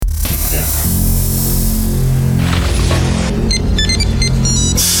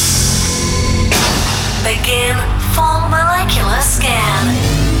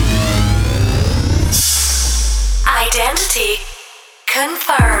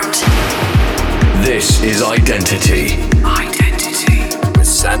confirmed. This is Identity. Identity with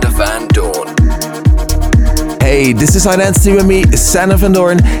Sander Van Doorn. Hey, this is Identity with me, Sander Van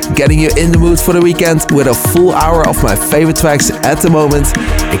Doorn, getting you in the mood for the weekend with a full hour of my favorite tracks at the moment,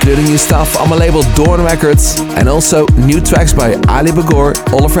 including new stuff on my label Doorn Records, and also new tracks by Ali Bagor,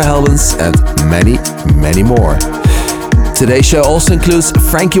 Oliver Heldens, and many, many more. Today's show also includes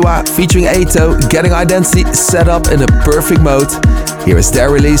Frankie Wah featuring Ato, getting Identity set up in a perfect mode. Here is their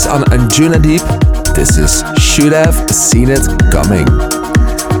release on Anjuna Deep. This is Should Have Seen It Coming.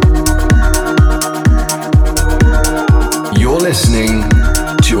 You're listening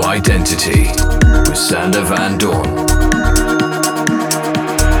to Identity with Sander Van Doorn.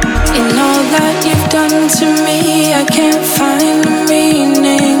 In all that you've done to me, I can't find the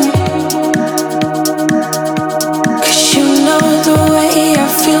meaning. 'Cause you know the way I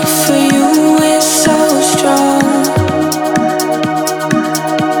feel for you is so strong.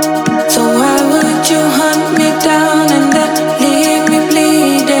 So why would you hunt me down and then leave me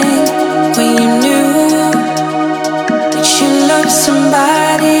bleeding when you knew that you loved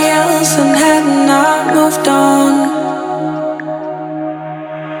somebody else and had not moved on?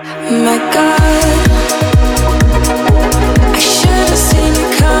 My God, I should have seen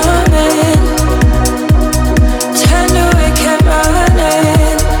it coming. Turned away, kept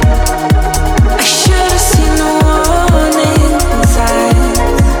running. I should have seen the warning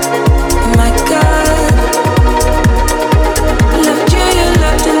signs. My God, loved you, you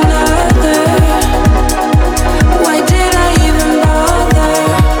loved another. Why did I even bother?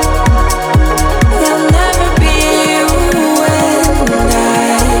 There'll never be you and I.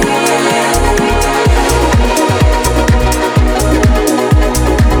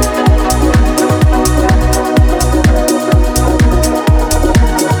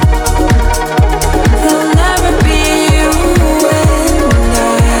 There'll never be you and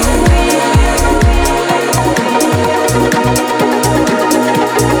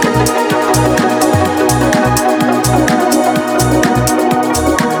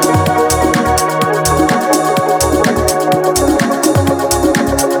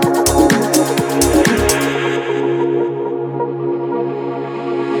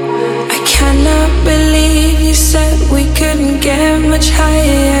I cannot believe you said we couldn't get much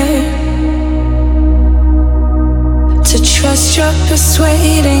higher. To trust your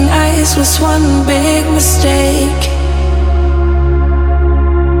persuading eyes was one big mistake.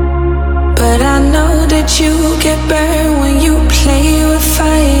 But I know that you get burned when you play with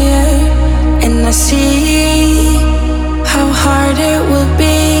fire. And I see how hard it will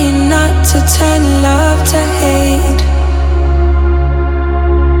be not to turn love to hate.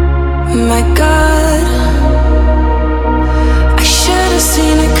 My God, I should have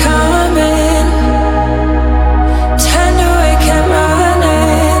seen it coming. Turned away, kept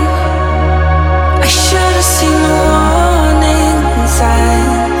running. I should have seen the warning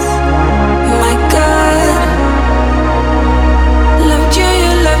signs. My God, loved you,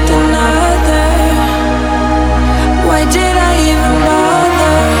 you loved another. Why did I even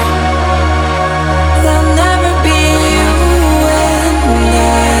bother?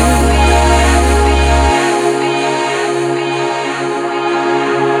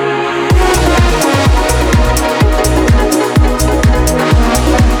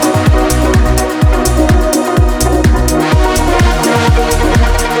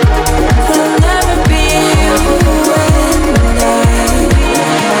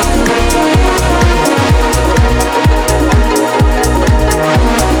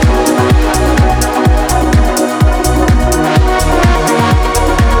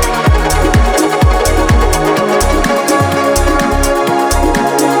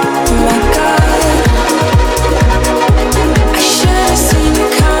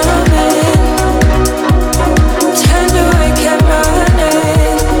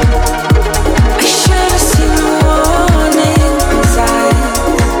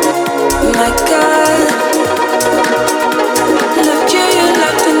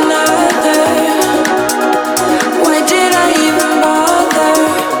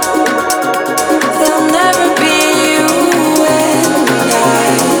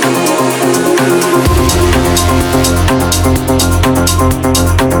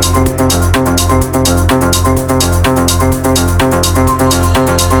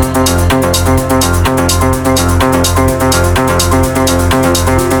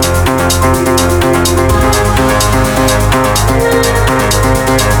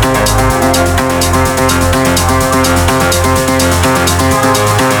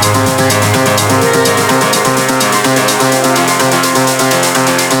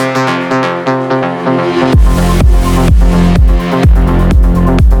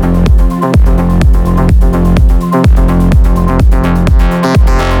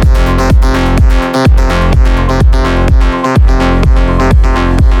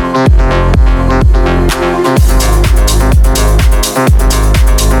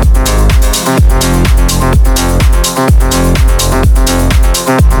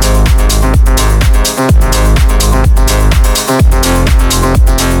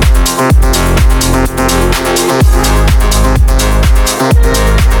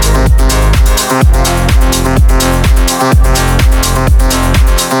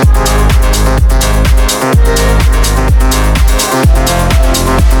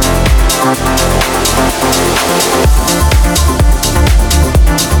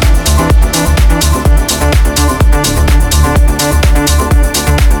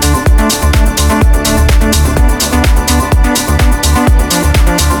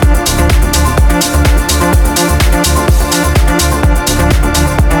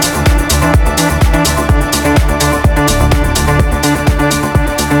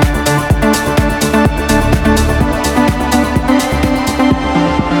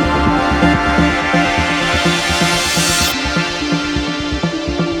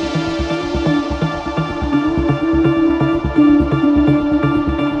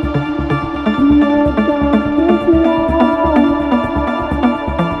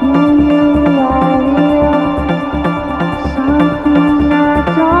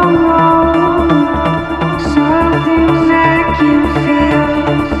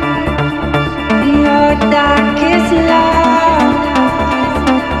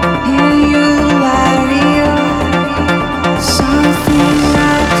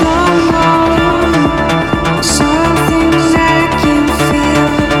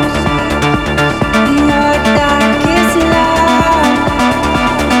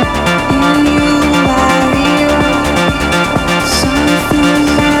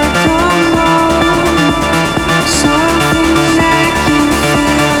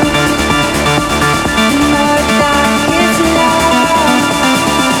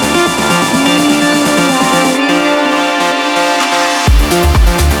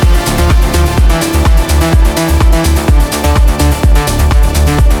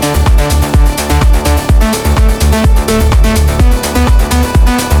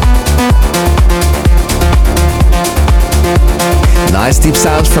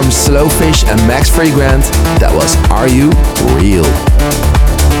 comes from Slowfish and Max Freegrant. That was Are You Real?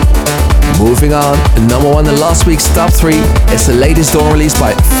 Moving on, number 1 in last week's top 3 is the latest Doorn release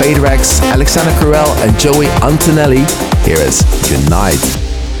by Faderex, Alexander Cruel and Joey Antonelli. Here is Unite.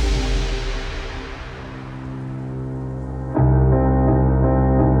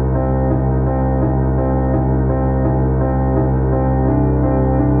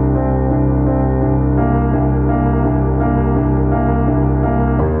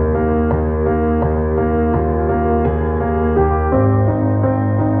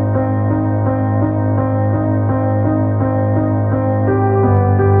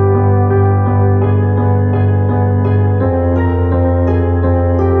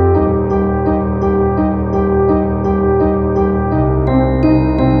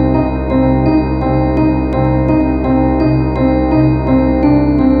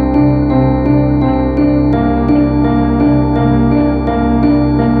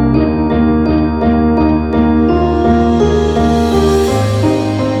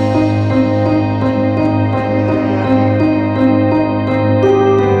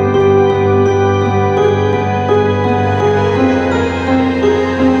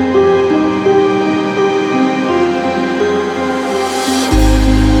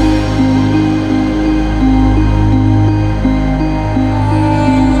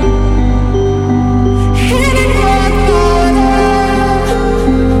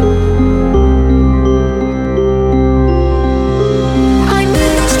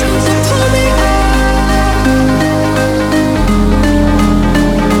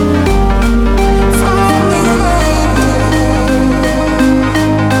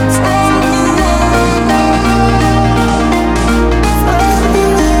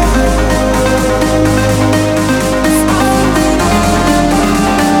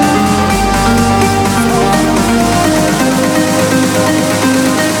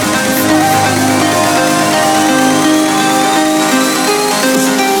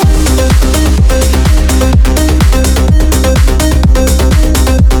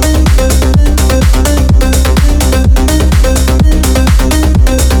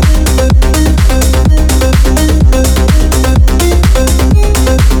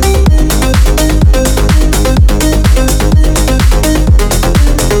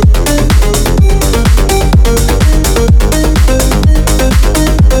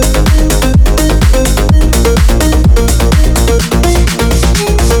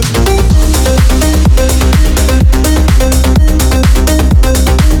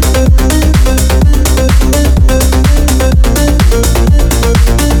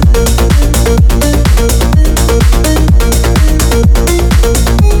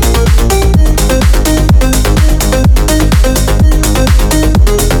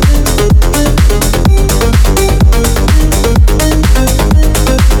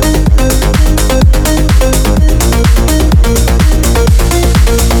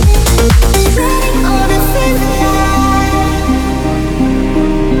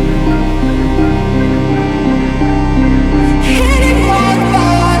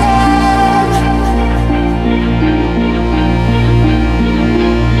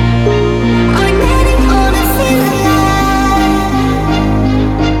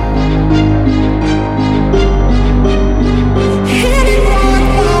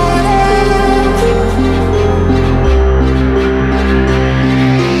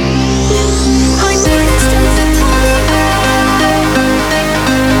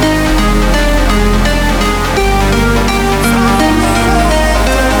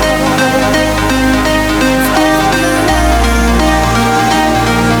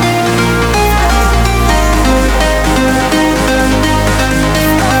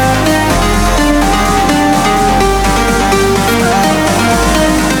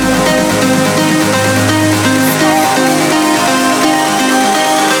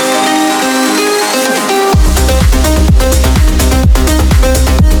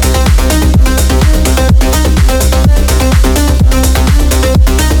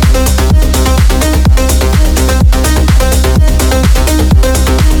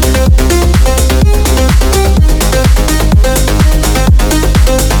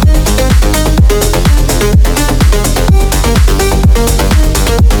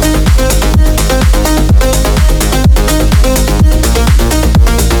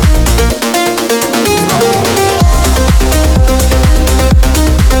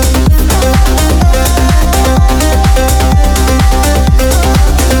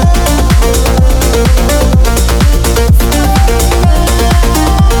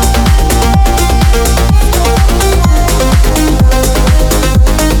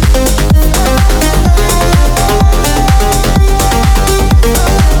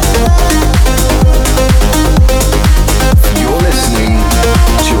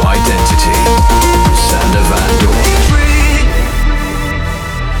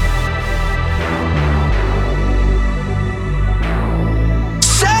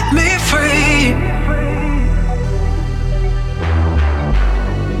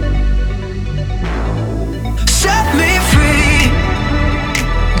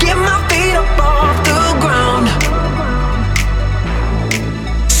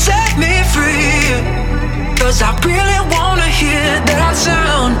 'cause I really wanna hear that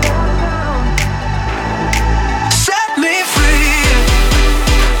sound. Set me free.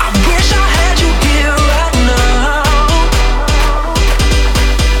 I wish I had you here right now.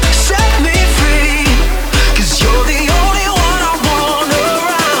 Set me free, 'cause you're the only one I want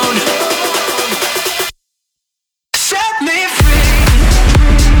around. Set me free.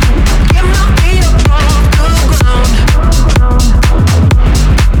 Get my feet up off the ground.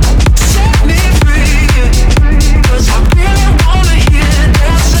 Set me free, 'cause I really wanna hear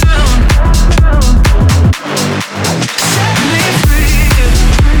that sound. Set me free.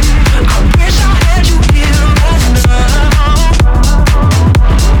 I wish I had you here right now.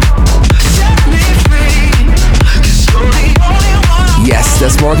 Set me free, 'cause you're the only one. Yes,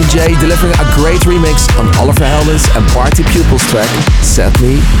 that's Morgan J delivering a great remix on Oliver Heldens and Party Pupils track Set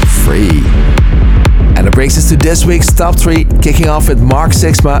Me Free. And it brings us to this week's top 3, kicking off with Mark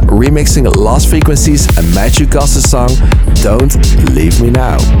Sixma remixing Lost Frequencies and Matthew Goss's song Don't Leave Me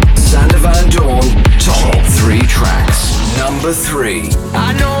Now. Sander Van Doorn, top 3 tracks. Number 3.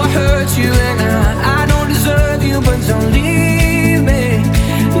 I know I hurt you and I don't deserve you, but don't leave me,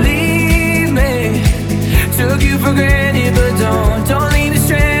 leave me. Took you for granted, but don't leave me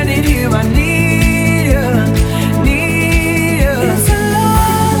stranded here. I need you, need you. It's a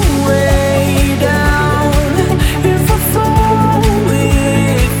long way down if I fall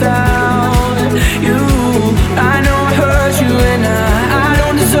without you. I know I hurt you and I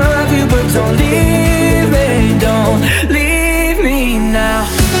don't deserve you, but don't leave me, don't leave me now.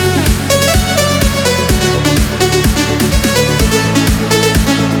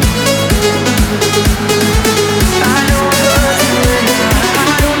 I know I hurt you and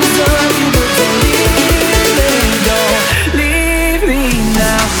I don't deserve you, but don't leave me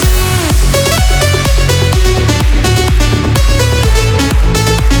now.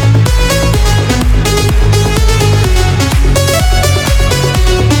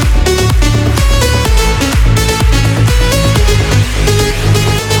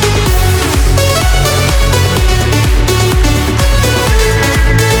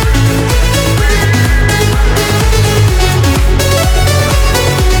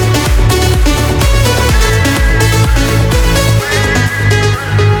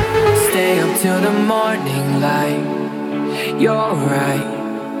 Stay up till the morning light. You're right,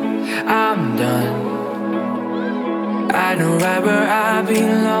 I'm done. I know right where I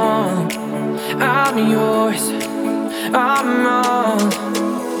belong. I'm yours, I'm wrong.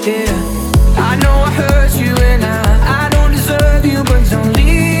 Yeah, I know I hurt you and I don't deserve you, but don't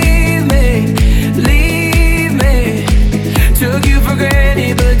leave me, leave me. Took you for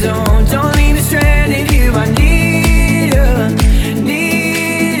granted, but don't leave me stranded here. I need you,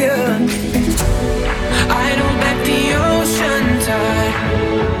 need you. I don't bet the ocean tide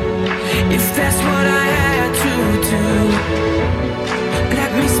if that's what I had to do. Let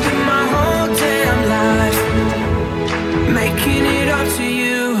me spend my whole damn life making it up to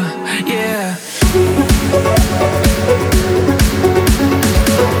you, yeah.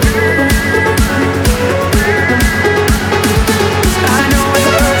 I know I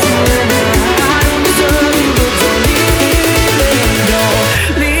hurt you and I don't deserve you, but don't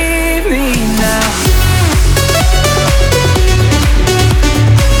leave me now.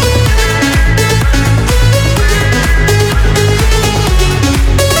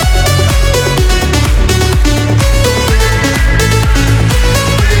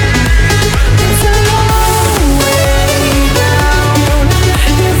 It's a long way down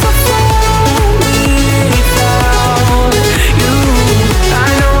if I fall without you. I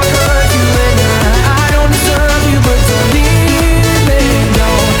know I hurt you and I don't deserve you, but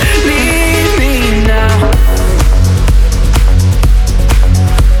don't leave me now.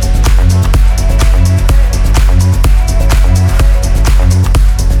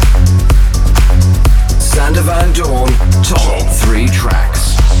 Sander Van Doorn, top 3 tracks.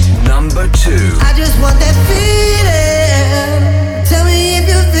 Number 2. I just want that feeling. Tell me if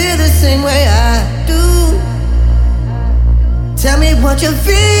you feel the same way I do. Tell me what you're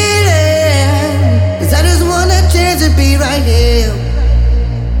feeling, 'cause I just want a chance to be right here.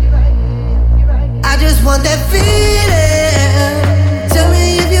 I just want that feeling. Tell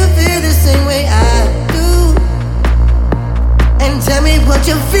me if you feel the same way I do. And tell me what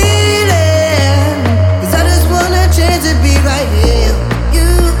you're feeling, 'cause I just want a chance to be right here. You,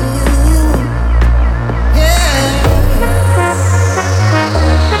 yeah.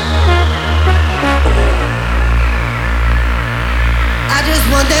 I just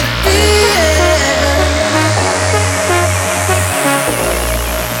want that feeling.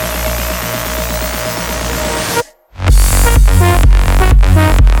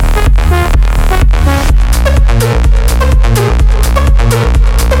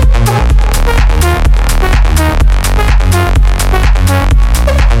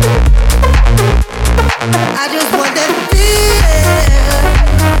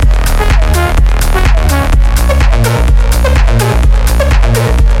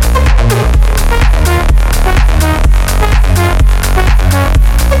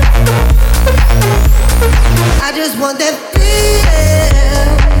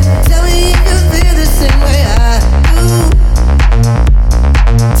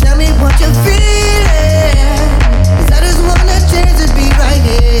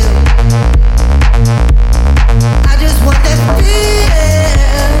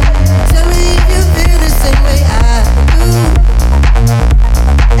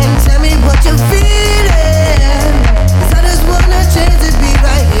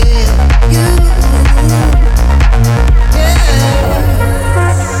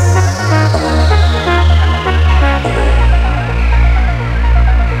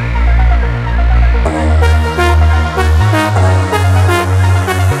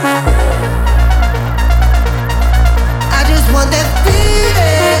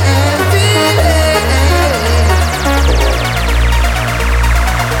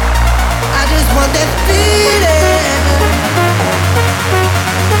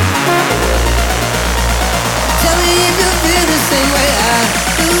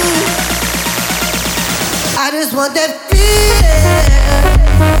 want that feeling.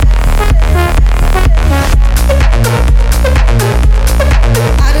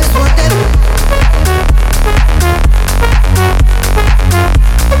 I just want that.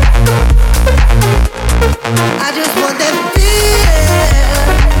 I just want that feeling.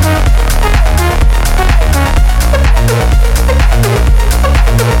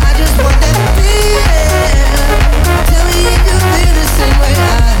 I just want that feeling. Tell me if you feel the same way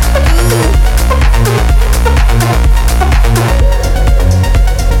I do.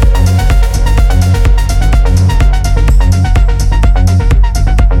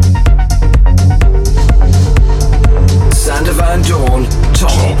 Doorn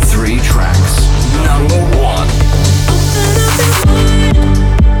top 3 tracks. Number 1.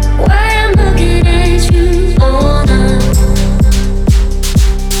 Why I'm looking at you all night,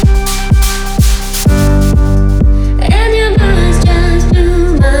 and your words just blew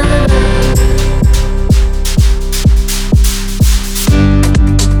my mind.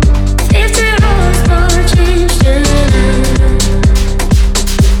 50 hours for a change tonight.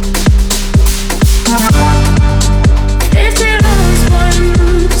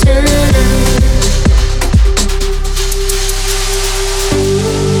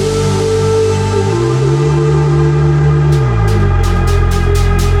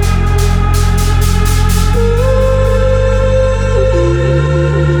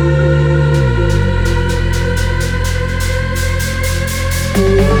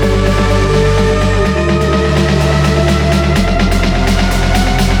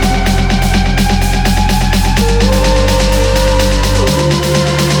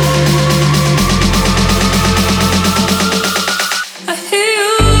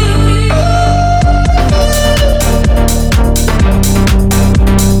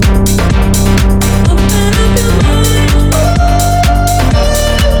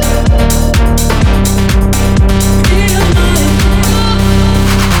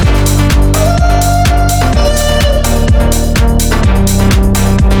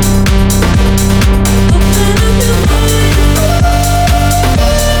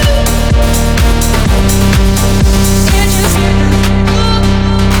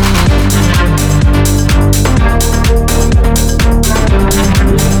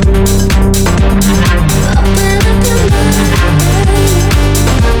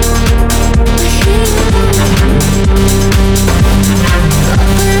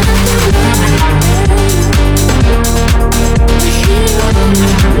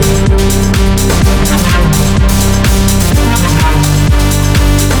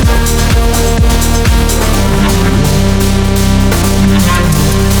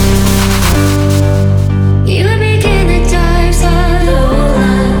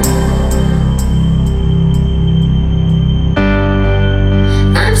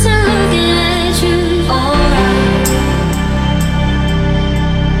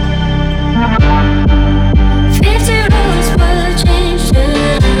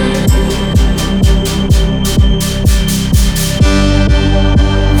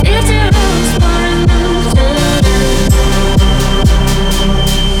 50 hours for a move tonight.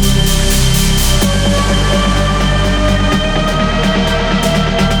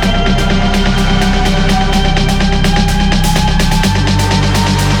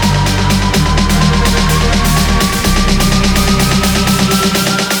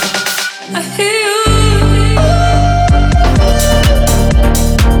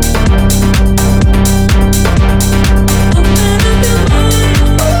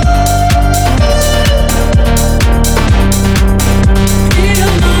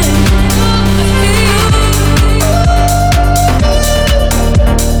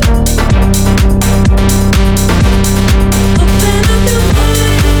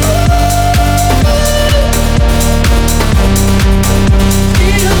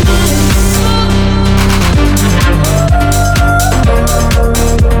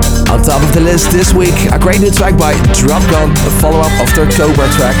 The list this week, a great new track by Drop Gun, a follow-up of their Cobra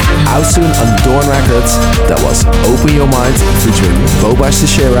track, out soon on Doorn Records. That was Open Your Mind, featuring Boba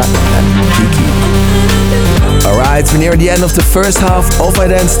Shishera and Kiki. Alright, we're near the end of the first half of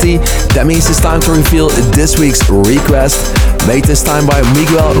Identity. That means it's time to reveal this week's request. Made this time by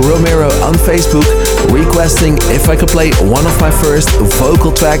Miguel Romero on Facebook, requesting if I could play one of my first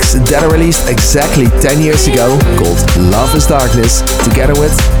vocal tracks that I released exactly 10 years ago, called Love is Darkness, together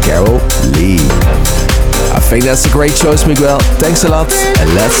with Carol Lee. I think that's a great choice, Miguel. Thanks a lot, and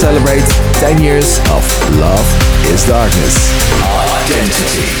let's celebrate 10 years of Love is Darkness.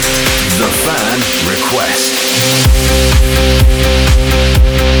 Identity, the fan request.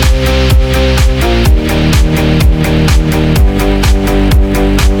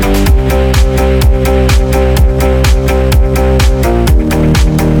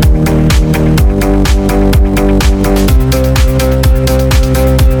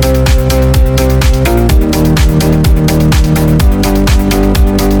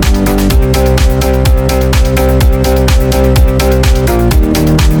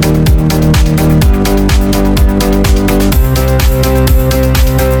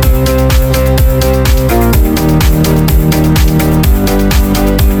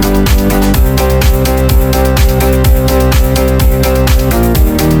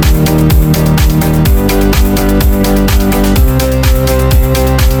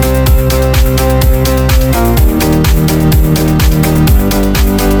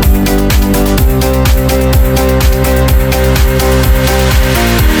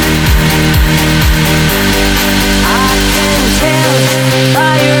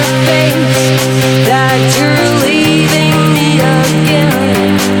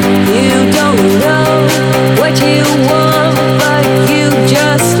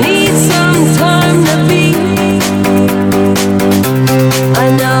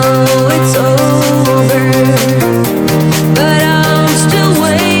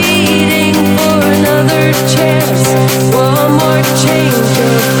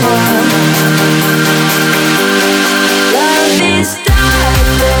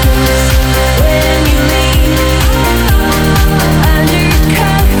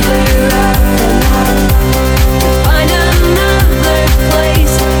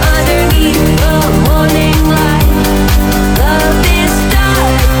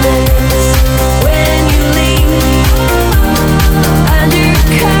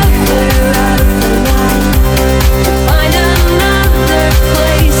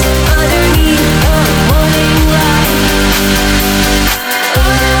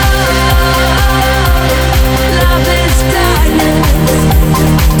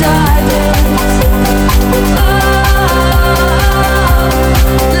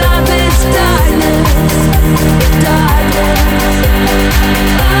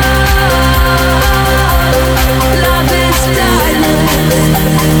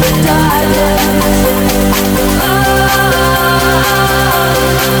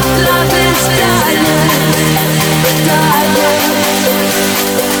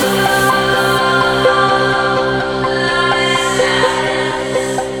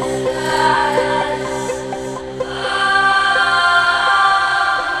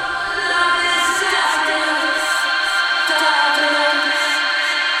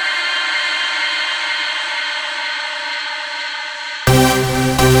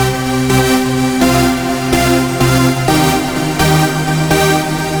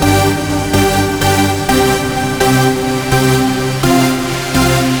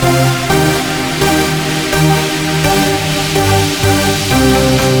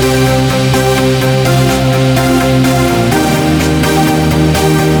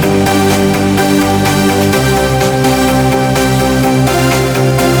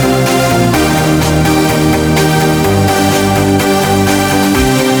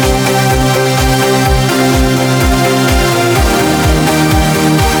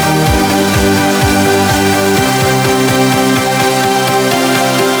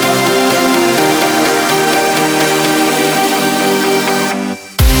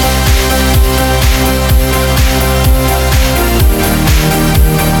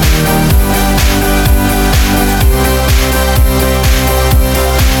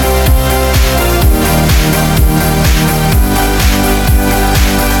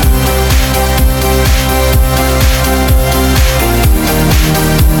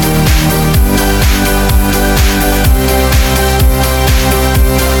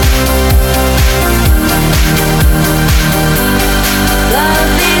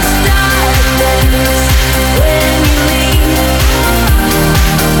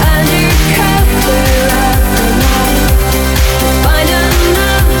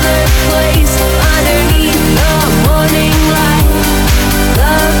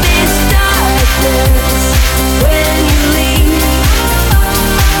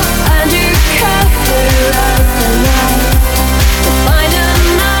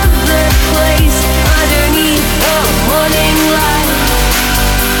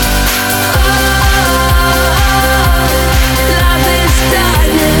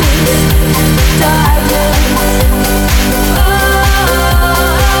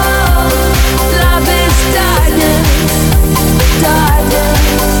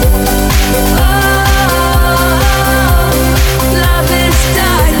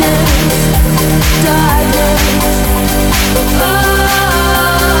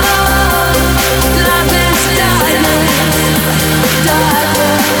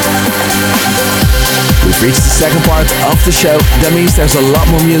 Second part of the show. That means there's a lot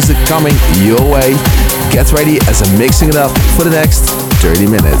more music coming your way. Get ready as I'm mixing it up for the next 30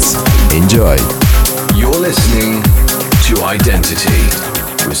 minutes. Enjoy. You're listening to Identity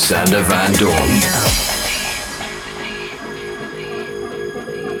with Sander Van Doorn.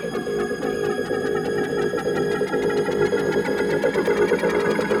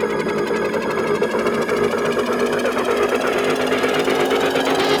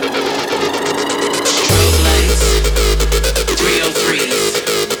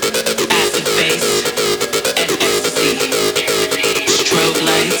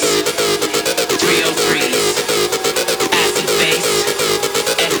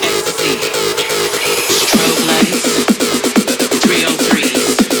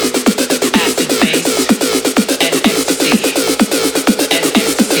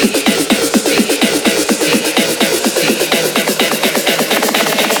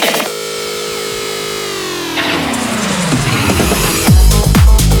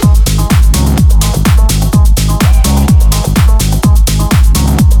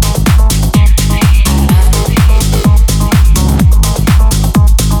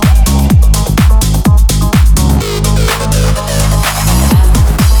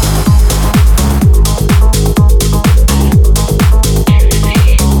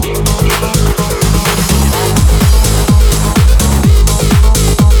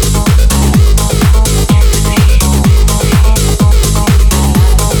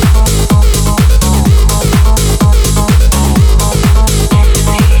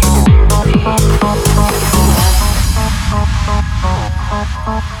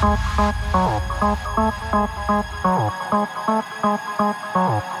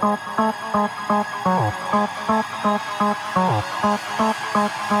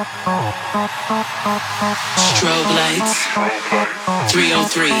 Strobe lights,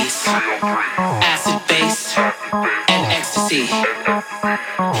 303s, acid bass, and ecstasy.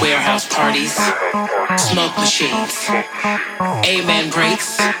 Warehouse parties, smoke machines, amen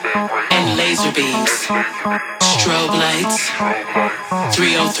breaks, and laser beams. Strobe lights,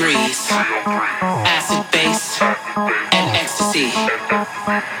 303s, acid bass, and ecstasy.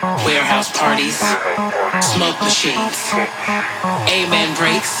 Warehouse parties, smoke machines, amen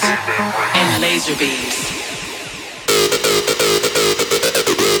breaks, and laser beams.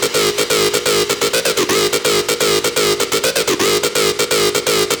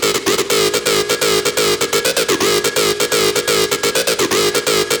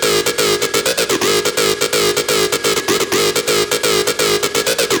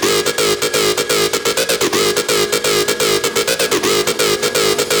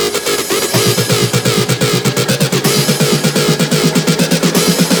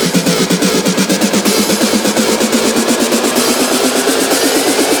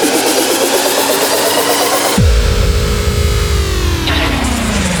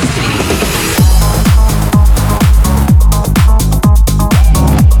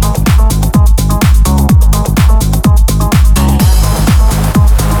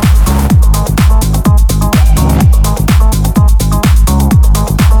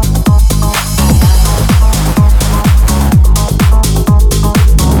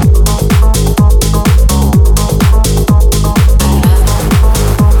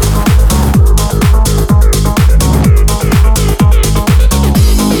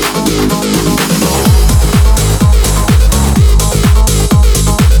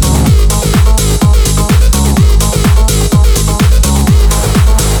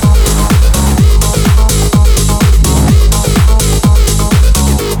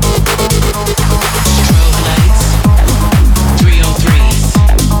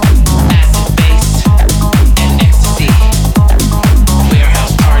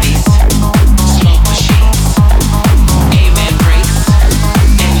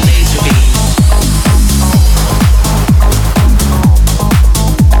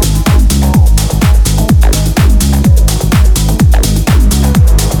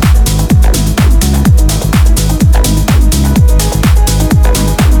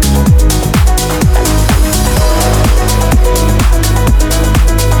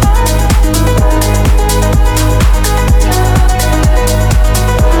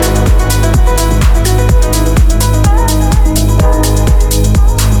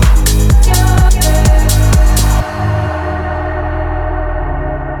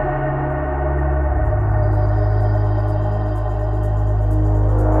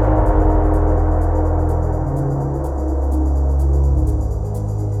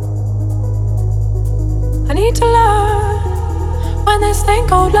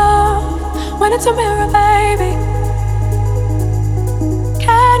 It's a mirror, baby.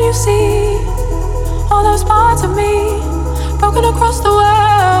 Can you see all those parts of me broken across the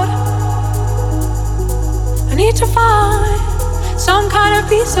world? I need to find some kind of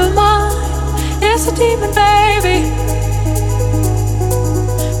peace of mind. It's a demon, baby.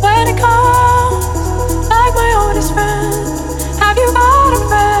 When it comes like my oldest friend, have you got a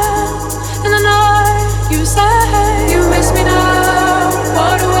friend? In the night you say you miss me now.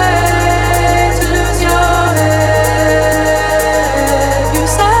 What a way to lose your head. You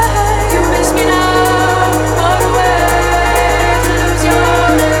say you miss me now. What a way to lose your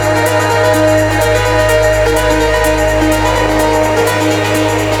head.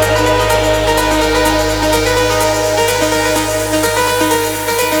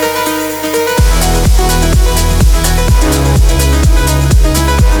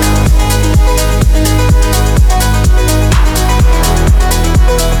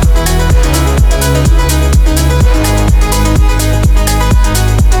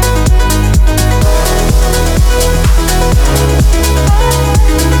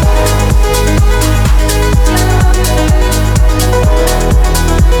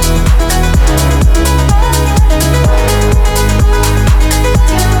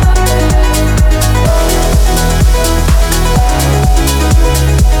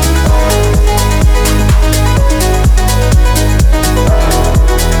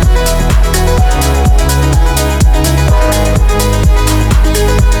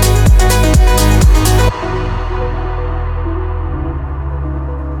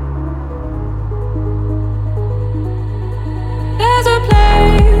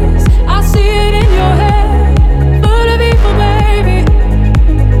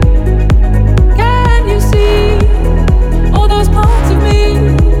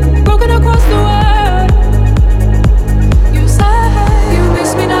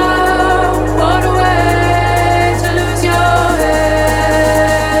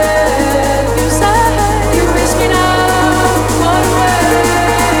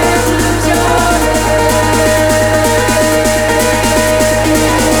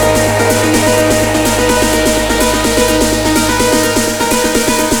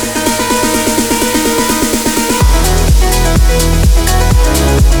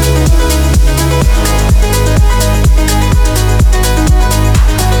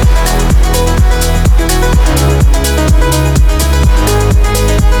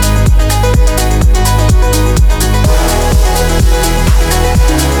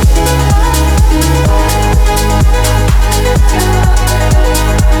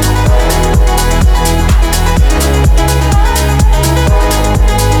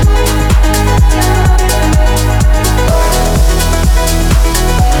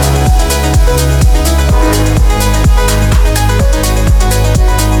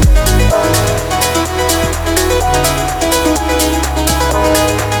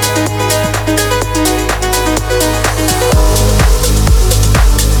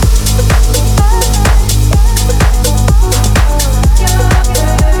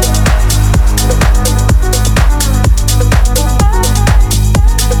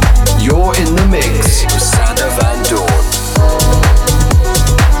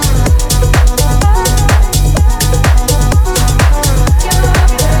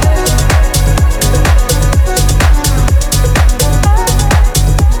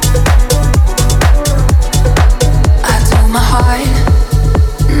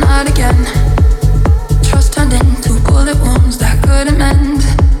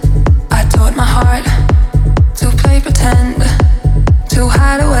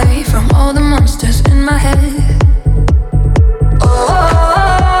 hide away from all the monsters in my head.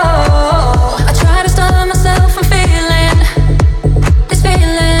 Oh, I try to stop myself from feeling this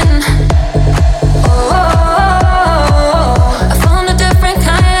feeling. Oh, I found a different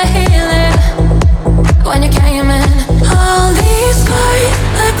kind of healing when you came in. All these lights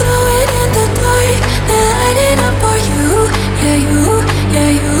like glowing in the dark, they're lighting up for you. Yeah, you,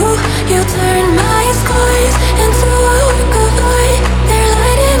 yeah, you turn my scars into a work of art. They're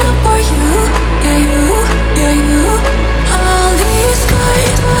lighting up for you. Yeah, you,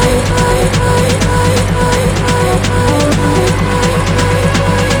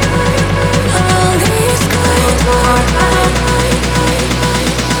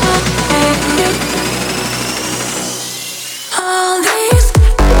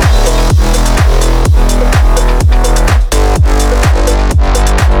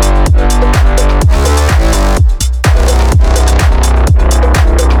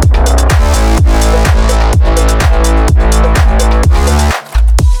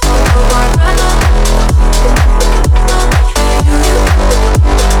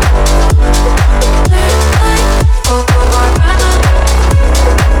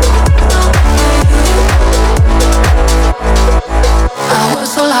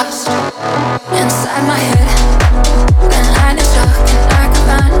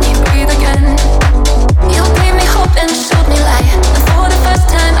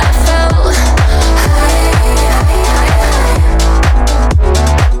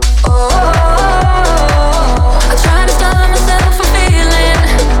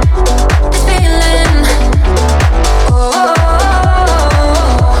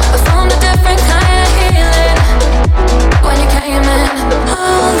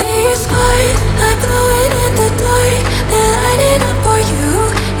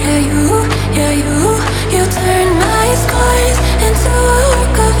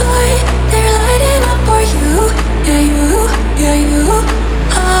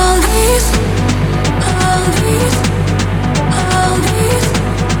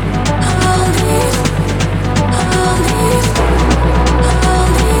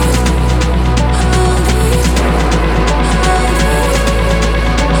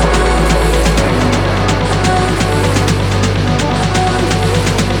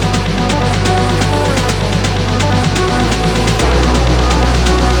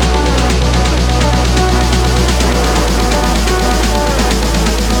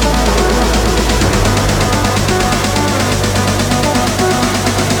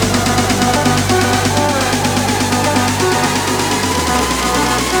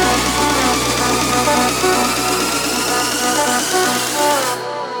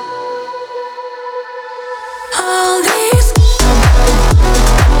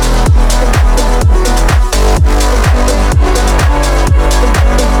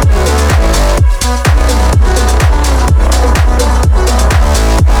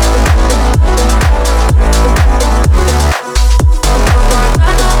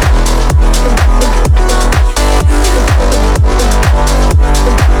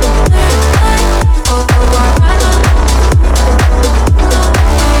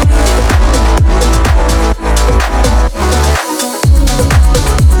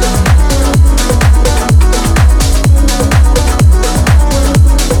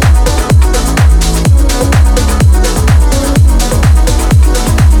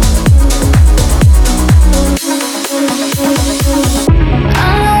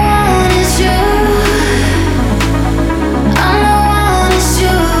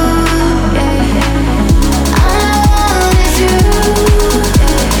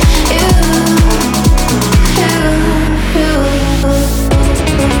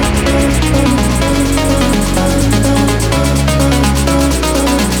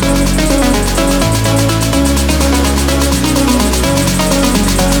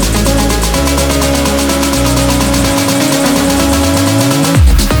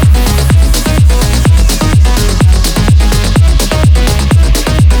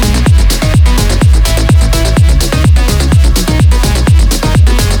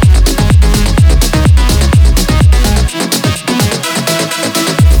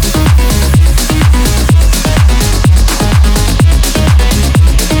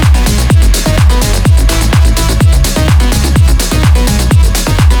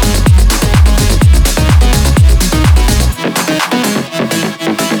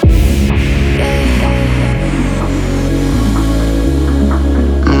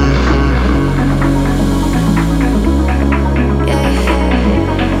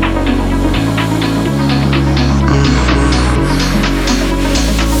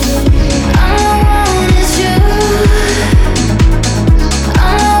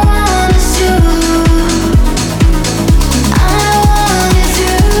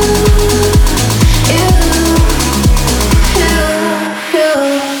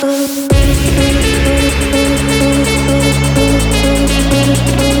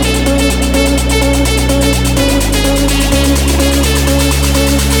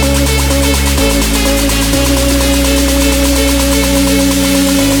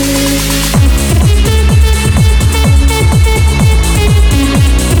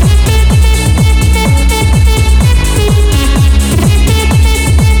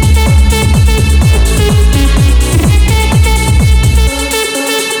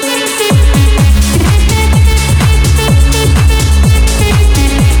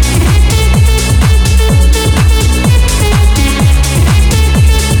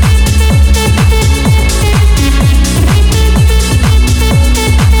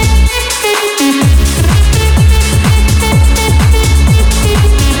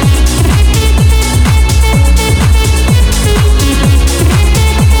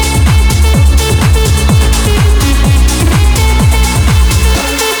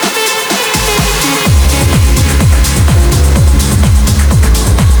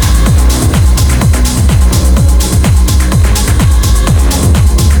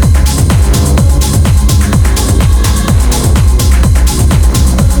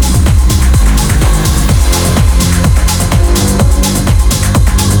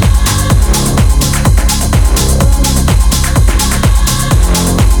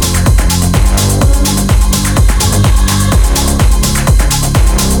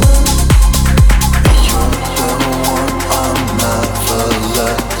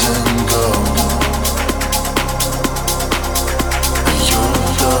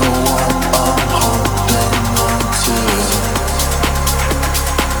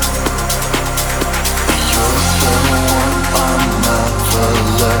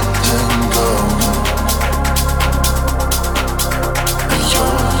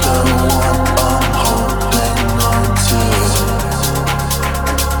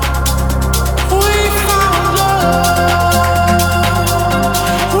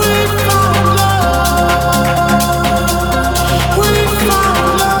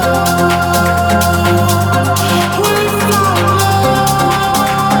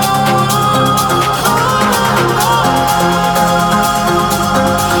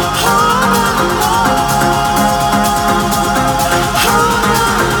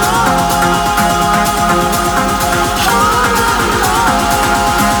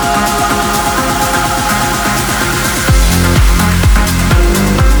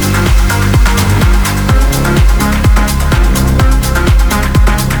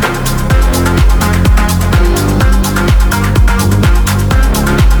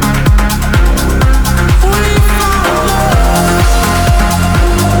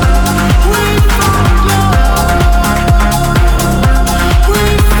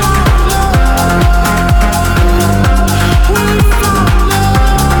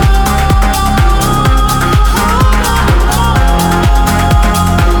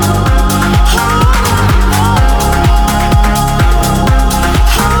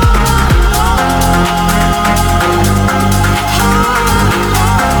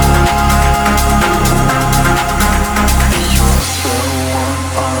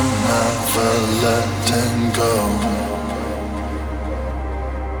 never letting go.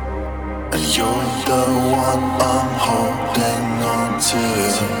 And you're the one I'm holding on to.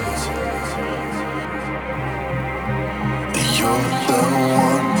 You're the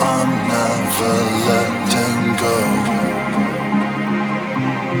one I'm never letting go.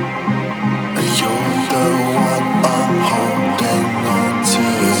 You're the one I'm holding on to.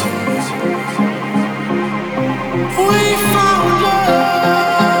 We found love.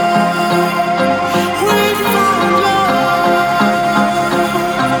 We found love.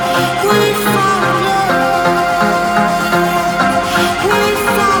 We found love. We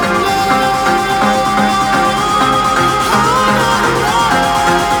found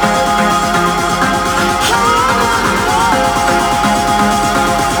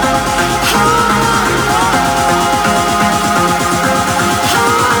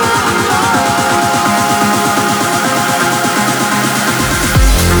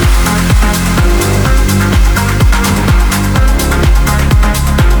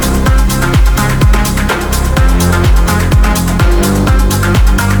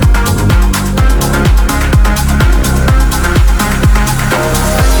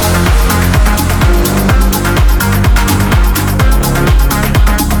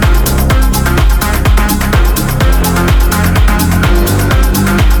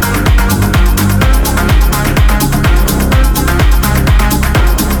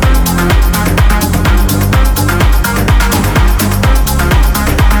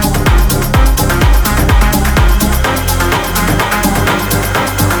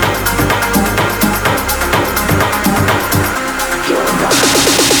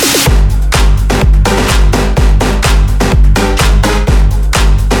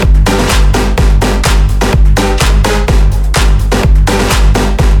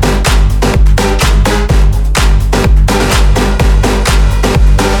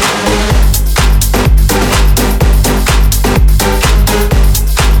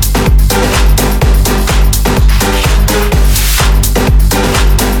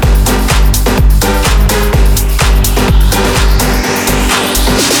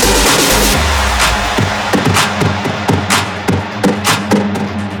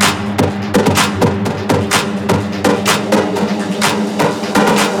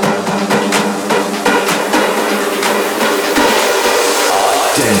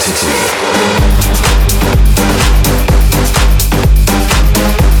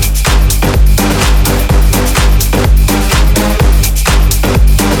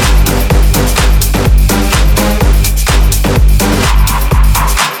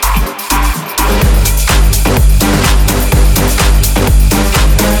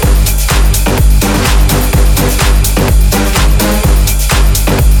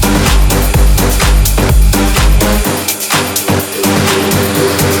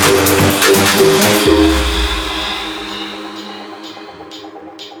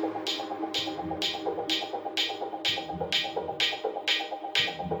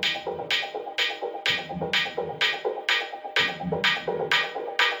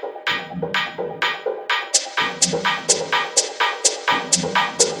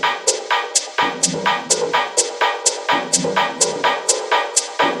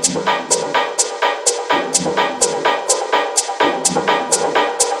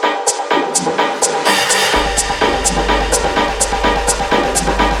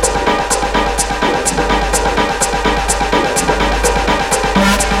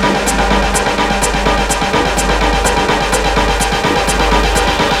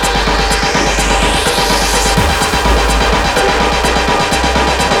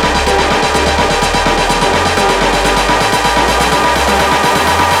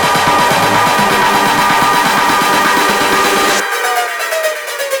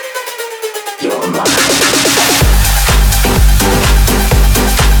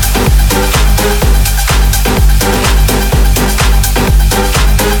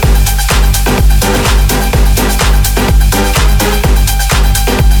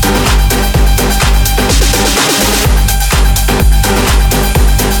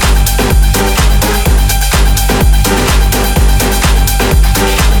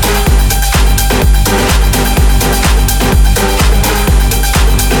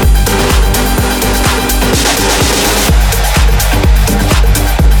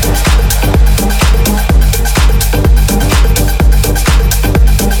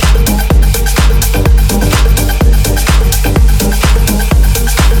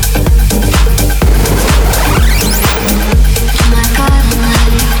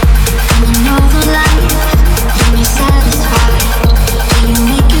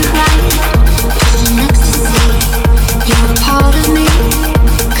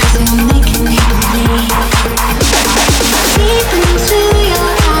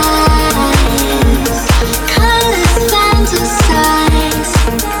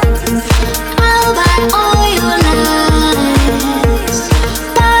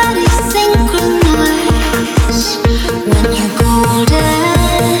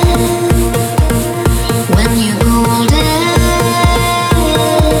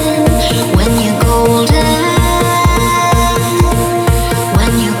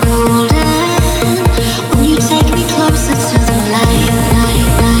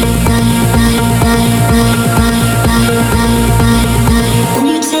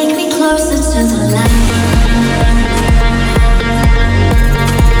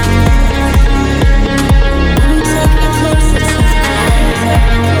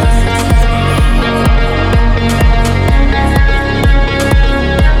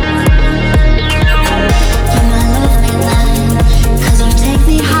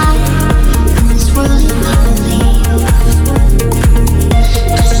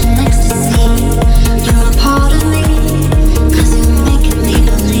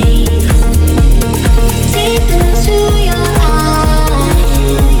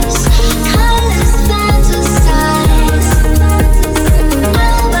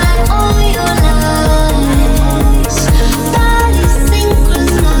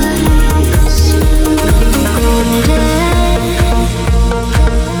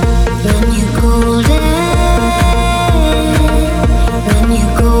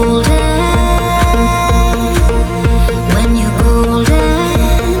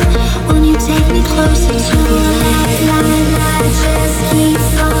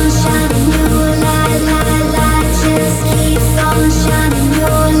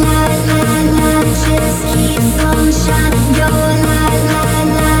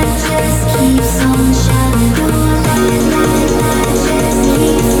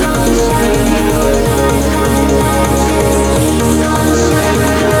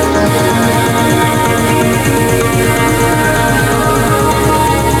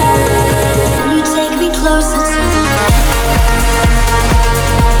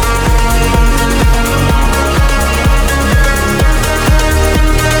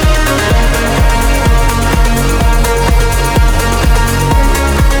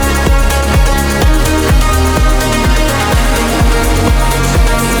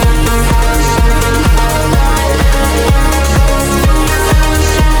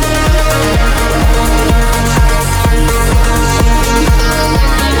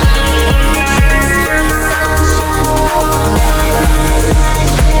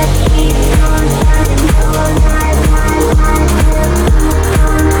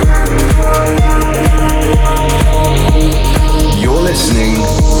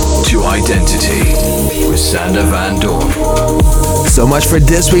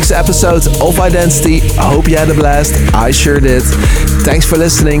this week's episode of Identity. I hope you had a blast. I sure did. Thanks for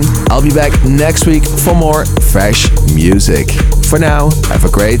listening. I'll be back next week for more fresh music. For now, have a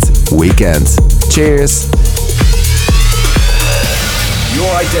great weekend. Cheers. Your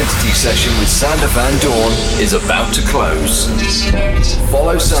Identity session with Sander Van Doorn is about to close.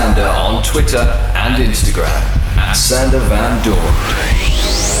 Follow Sander on Twitter and Instagram at Sander Van Doorn.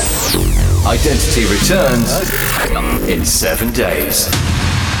 Identity returns in 7 days.